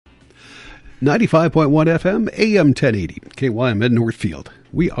95.1 FM, AM 1080, KYMN Northfield.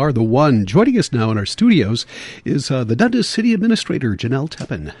 We are the one. Joining us now in our studios is the Dundas City Administrator, Jenelle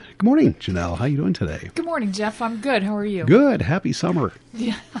Teppen. Good morning, Jenelle. How are you doing today? Good morning, Jeff. I'm good. How are you? Good. Happy summer.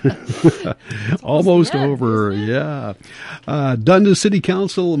 Yeah. Almost over, yeah. Dundas City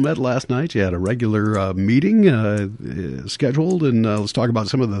Council met last night. You had a regular meeting scheduled, and let's talk about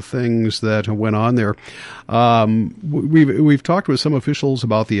some of the things that went on there. We've talked with some officials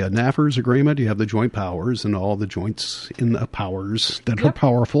about the NAFRS agreement. You have the joint powers and all the joints in the powers that are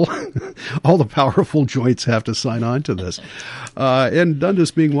powerful. All the powerful joints have to sign on to this. And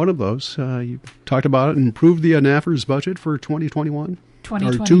Dundas being one of those. You talked about it and improved the NAFRS budget for 2021?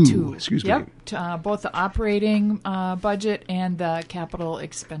 2022. Excuse me. Yep. Both the operating budget and the capital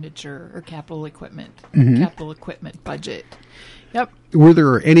expenditure or capital equipment budget. Yep. Were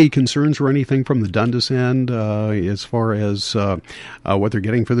there any concerns or anything from the Dundas end as far as what they're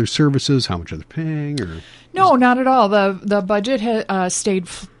getting for their services, how much are they paying? Or no, not at all. The budget stayed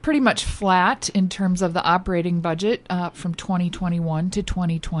pretty much flat in terms of the operating budget from 2021 to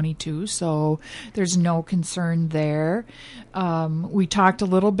 2022, so there's no concern there. We talked a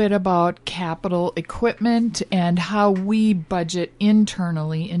little bit about capital equipment and how we budget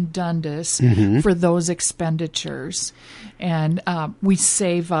internally in Dundas for those expenditures. And we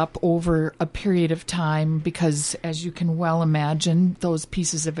save up over a period of time because, as you can well imagine, those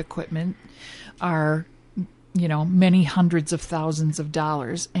pieces of equipment are, many hundreds of thousands of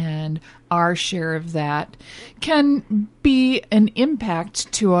dollars, and our share of that can be an impact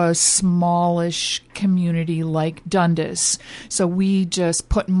to a smallish community like Dundas. So we just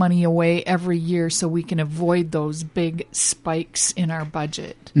put money away every year so we can avoid those big spikes in our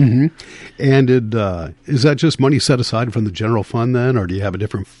budget. Mm-hmm. And is that just money set aside from the general fund then, or do you have a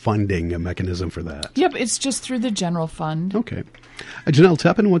different funding mechanism for that? Yep, it's just through the general fund. Okay. Jenelle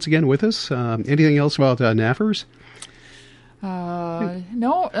Teppen, once again with us. Anything else about NAFRS?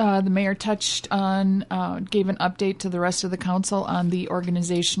 No, the mayor touched on, gave an update to the rest of the council on the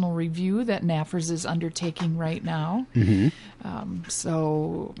organizational review that NAFRS is undertaking right now.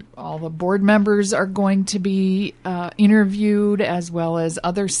 So all the board members are going to be interviewed, as well as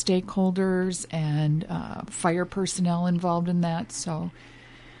other stakeholders and fire personnel involved in that. So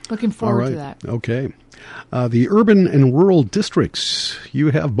looking forward to that. Okay. The urban and rural districts, you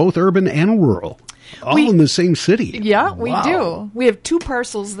have both urban and rural. All in the same city. Yeah, we do. We have two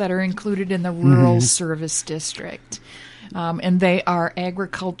parcels that are included in the rural service district, and they are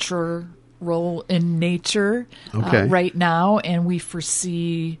agricultural in nature right now, and we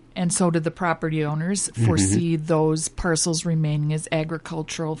foresee, and so do the property owners, foresee those parcels remaining as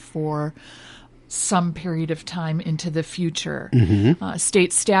agricultural for some period of time into the future.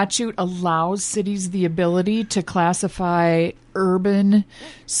 State statute allows cities the ability to classify urban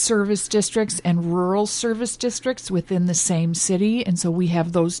service districts and rural service districts within the same city. And so we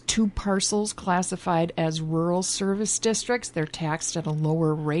have those two parcels classified as rural service districts. They're taxed at a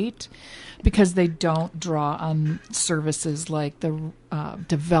lower rate because they don't draw on services like the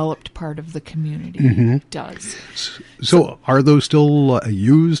developed part of the community does. So are those still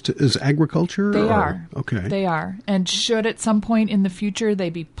used as agriculture? They are. Okay. They are. And should at some point in the future they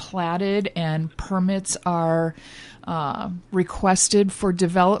be platted and permits are requested for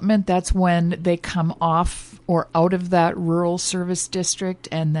development, that's when they come off or out of that rural service district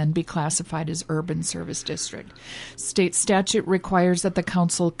and then be classified as urban service district. State statute requires that the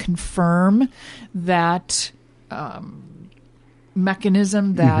council confirm that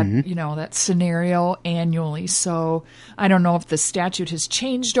mechanism, that that scenario annually. So I don't know if the statute has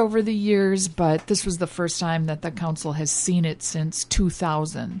changed over the years, but this was the first time that the council has seen it since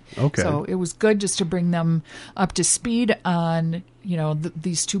 2000. Okay. So it was good just to bring them up to speed on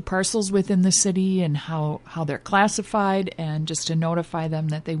these two parcels within the city and how they're classified, and just to notify them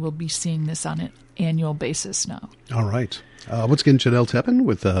that they will be seeing this on an annual basis now. All right. Once again, Jenelle Teppen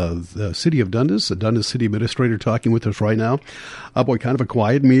with the City of Dundas, the Dundas City Administrator, talking with us right now. Kind of a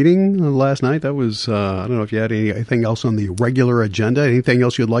quiet meeting last night. That was, I don't know if you had anything else on the regular agenda, anything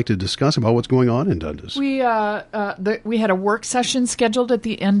else you'd like to discuss about what's going on in Dundas? We had a work session scheduled at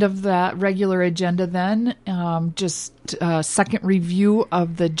the end of that regular agenda then, just a second review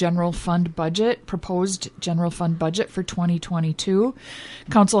of the general fund budget, proposed general fund budget for 2022.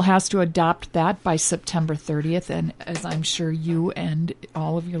 Council has to adopt that by September 30th, and as I'm sure you and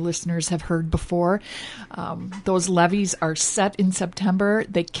all of your listeners have heard before, those levies are set in September.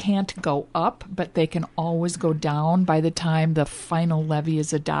 They can't go up, but they can always go down by the time the final levy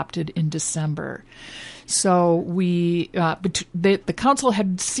is adopted in December. So the council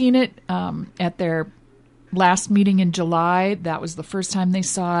had seen it at their last meeting in July. That was the first time they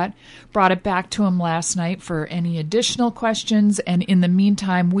saw it. Brought it back to them last night for any additional questions. And in the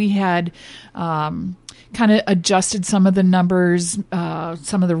meantime, we had kind of adjusted some of the numbers,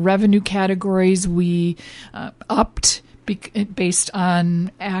 some of the revenue categories. We upped based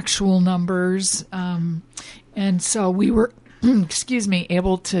on actual numbers. And so we were,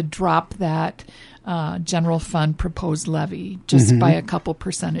 able to drop that general fund proposed levy just by a couple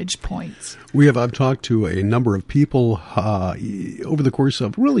percentage points. I've talked to a number of people over the course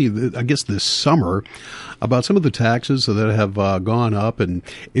of really, I guess, this summer about some of the taxes that have gone up, and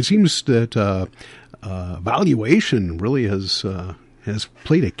it seems that valuation really has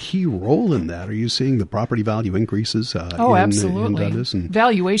played a key role in that. Are you seeing the property value increases? Absolutely. In Dundas? And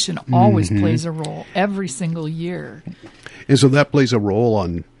valuation always plays a role every single year. And so that plays a role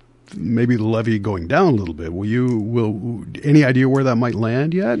on maybe the levy going down a little bit. Any idea where that might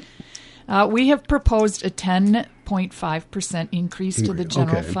land yet? We have proposed a 10.5% increase to the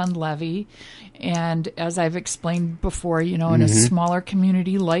general fund levy. And as I've explained before, in a smaller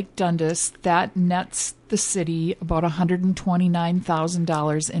community like Dundas, that nets the city about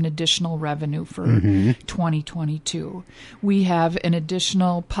 $129,000 in additional revenue for 2022. We have an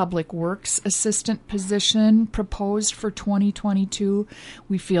additional public works assistant position proposed for 2022.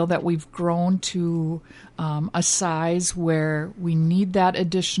 We feel that we've grown to a size where we need that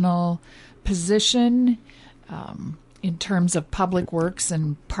additional position in terms of public works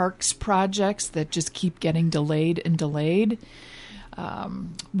and parks projects that just keep getting delayed and delayed.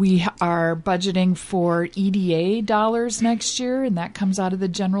 We are budgeting for EDA dollars next year, and that comes out of the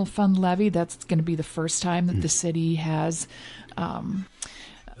general fund levy. That's going to be the first time that the city has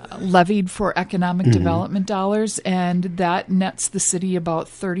levied for economic development dollars, and that nets the city about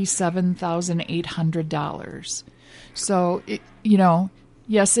 $37,800. So,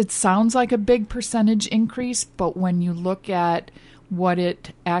 yes, it sounds like a big percentage increase, but when you look at what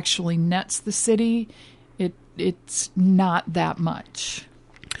it actually nets the city, it's not that much.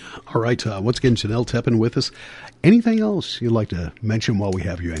 All right. Once again, Jenelle Teppen with us. Anything else you'd like to mention while we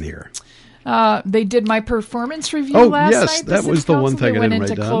have you in here? They did my performance review last night. Yes, that was the one thing I didn't write down. We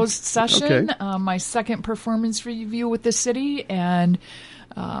went into closed session, Okay. My second performance review with the city, and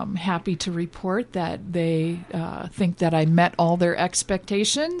happy to report that they think that I met all their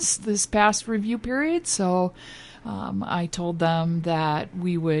expectations this past review period. So I told them that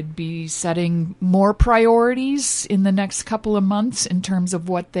we would be setting more priorities in the next couple of months in terms of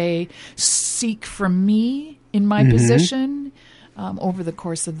what they seek from me in my position over the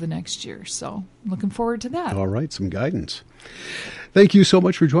course of the next year. So looking forward to that. All right, some guidance. Thank you so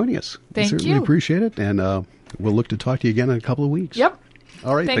much for joining us. Thank Certainly you. Appreciate it, and we'll look to talk to you again in a couple of weeks. Yep.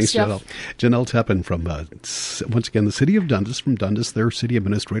 All right, thanks Jeff. Jenelle. Jenelle Teppen from, once again, the City of Dundas, from Dundas, their city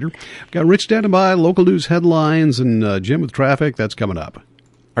administrator. We've got Rich standing by, local news headlines, and Jim with traffic. That's coming up.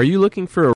 Are you looking for a